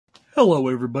Hello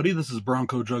everybody, this is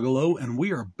BroncoJuggalo, and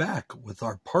we are back with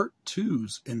our part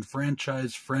 2s in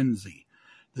Franchise Frenzy.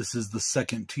 This is the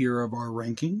second tier of our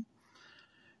ranking,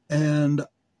 and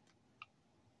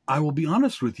I will be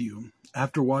honest with you,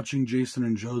 after watching Jason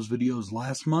and Joe's videos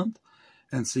last month,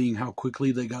 and seeing how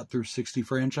quickly they got through 60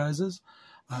 franchises,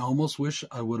 I almost wish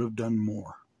I would have done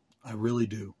more. I really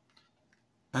do.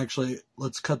 Actually,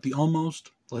 let's cut the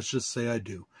almost, let's just say I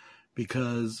do,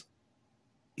 because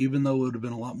even though it would have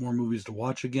been a lot more movies to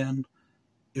watch again,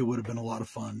 it would have been a lot of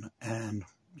fun. And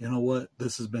you know what?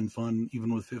 This has been fun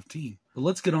even with 15. But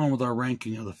let's get on with our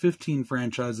ranking of the 15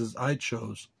 franchises I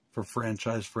chose for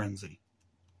Franchise Frenzy.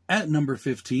 At number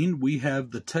 15, we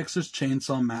have the Texas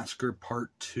Chainsaw Massacre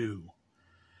Part 2.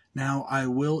 Now, I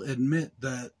will admit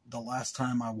that the last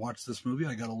time I watched this movie,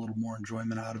 I got a little more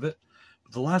enjoyment out of it.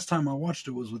 But the last time I watched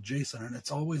it was with Jason, and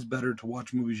it's always better to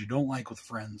watch movies you don't like with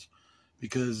friends,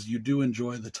 because you do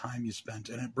enjoy the time you spent,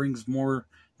 and it brings more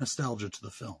nostalgia to the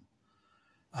film.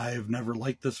 I've never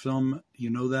liked this film,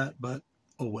 you know that, but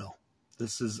oh well.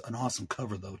 This is an awesome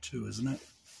cover, though, too, isn't it?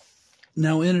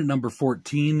 Now, in at number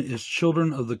 14 is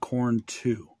Children of the Corn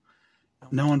 2.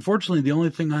 Now, unfortunately, the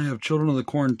only thing I have Children of the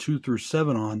Corn 2 through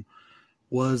 7 on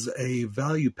was a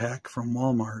value pack from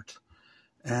Walmart,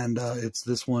 and it's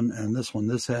this one and this one.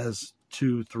 This has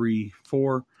 2, 3,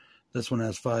 4. This one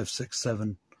has 5, 6,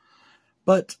 7.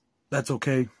 But that's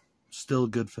okay. Still a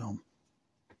good film.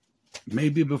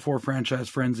 Maybe before Franchise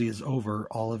Frenzy is over,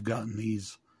 I'll have gotten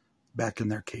these back in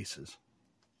their cases.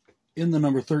 In the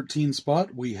number 13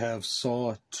 spot, we have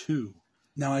Saw 2.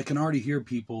 Now, I can already hear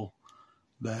people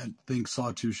that think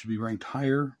Saw 2 should be ranked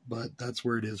higher, but that's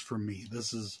where it is for me.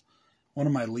 This is one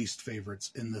of my least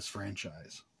favorites in this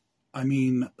franchise. I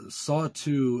mean, Saw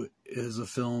 2 is a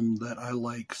film that I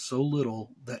like so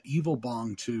little that Evil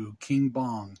Bong 2, King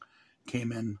Bong,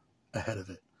 came in ahead of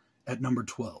it at number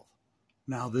 12.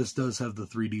 Now, this does have the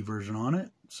 3D version on it,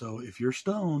 so if you're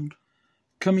stoned.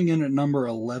 Coming in at number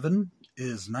 11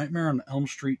 is Nightmare on Elm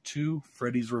Street 2,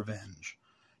 Freddy's Revenge.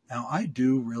 Now, I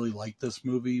do really like this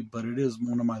movie, but it is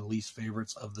one of my least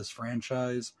favorites of this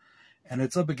franchise, and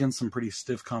it's up against some pretty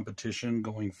stiff competition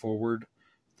going forward.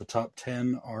 The top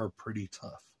 10 are pretty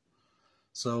tough.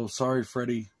 So, sorry,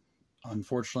 Freddy.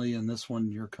 Unfortunately, in this one,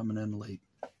 you're coming in late.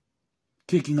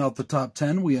 Kicking off the top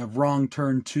 10, we have Wrong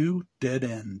Turn 2, Dead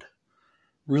End.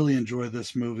 Really enjoy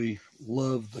this movie.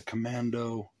 Love the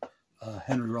Commando,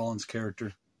 Henry Rollins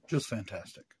character. Just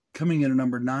fantastic. Coming in at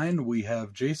number 9, we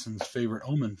have Jason's favorite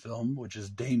Omen film, which is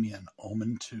Damien,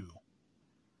 Omen 2.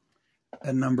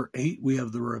 At number 8, we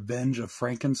have The Revenge of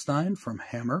Frankenstein from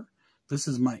Hammer. This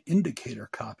is my indicator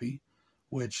copy,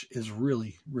 which is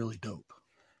really, really dope.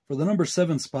 For the number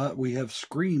 7 spot, we have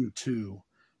Scream 2,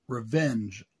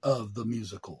 Revenge of the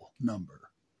Musical number.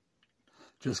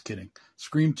 Just kidding.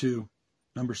 Scream 2,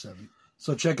 number 7.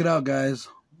 So check it out, guys.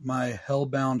 My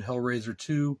Hellbound Hellraiser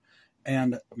 2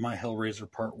 and my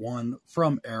Hellraiser Part 1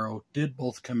 from Arrow did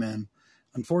both come in.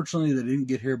 Unfortunately, they didn't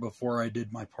get here before I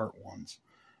did my Part 1s.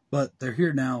 But they're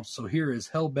here now, so here is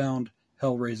Hellbound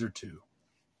Hellraiser 2.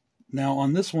 Now,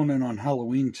 on this one and on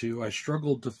Halloween 2, I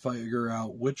struggled to figure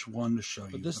out which one to show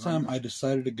you. But this time, I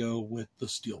decided to go with the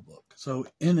Steelbook. So,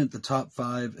 in at the top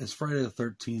 5 is Friday the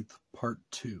 13th, Part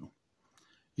 2.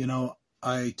 You know,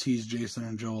 I tease Jason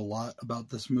and Joe a lot about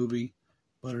this movie,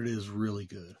 but it is really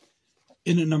good.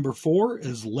 In at number 4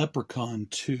 is Leprechaun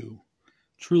 2.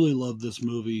 Truly love this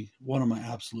movie. One of my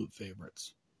absolute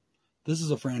favorites. This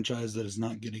is a franchise that is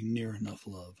not getting near enough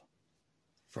love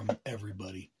from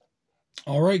everybody.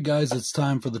 Alright guys, it's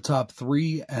time for the top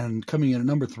 3, and coming in at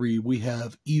number 3, we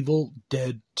have Evil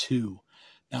Dead 2.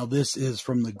 Now this is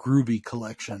from the Groovy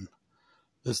collection.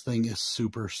 This thing is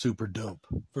super, super dope.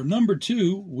 For number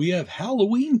 2, we have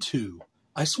Halloween 2.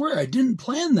 I swear I didn't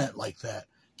plan that like that.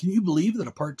 Can you believe that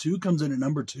a part 2 comes in at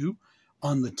number 2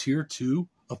 on the tier 2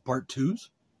 of part 2s?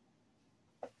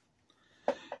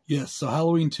 Yes, so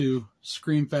Halloween 2,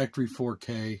 Scream Factory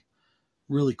 4K,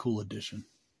 really cool edition.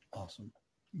 Awesome.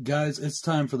 Guys, it's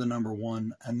time for the number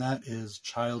 1, and that is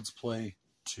Child's Play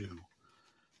 2.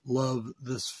 Love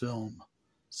this film.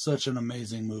 Such an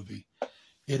amazing movie.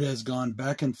 It has gone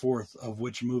back and forth of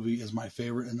which movie is my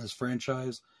favorite in this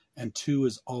franchise, and 2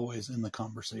 is always in the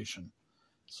conversation.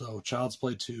 So Child's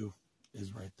Play 2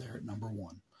 is right there at number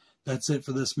 1. That's it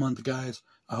for this month, guys.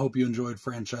 I hope you enjoyed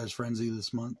Franchise Frenzy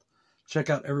this month. Check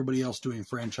out everybody else doing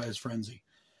Franchise Frenzy.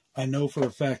 I know for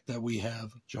a fact that we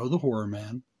have Joe the Horror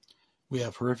Man. We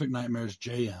have Horrific Nightmares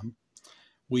JM.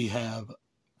 We have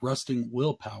Rusting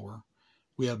Willpower.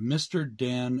 We have Mr.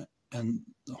 Dan and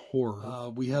Horror.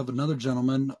 We have another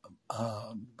gentleman,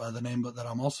 by the name that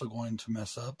I'm also going to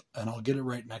mess up, and I'll get it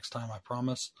right next time, I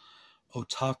promise.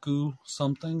 Otaku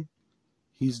something.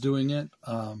 He's doing it.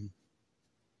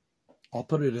 I'll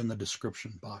put it in the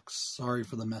description box. Sorry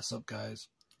for the mess up, guys.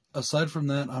 Aside from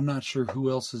that, I'm not sure who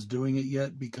else is doing it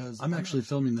yet, because I'm actually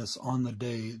filming this on the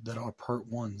day that our part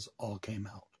ones all came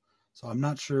out. So I'm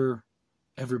not sure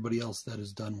everybody else that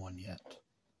has done one yet.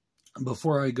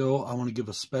 Before I go, I want to give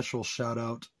a special shout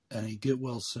out and a get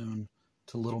well soon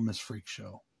to Little Miss Freak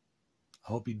Show.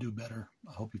 I hope you do better.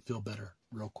 I hope you feel better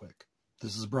real quick.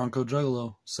 This is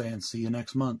BroncoJuggalo saying see you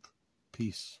next month.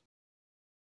 Peace.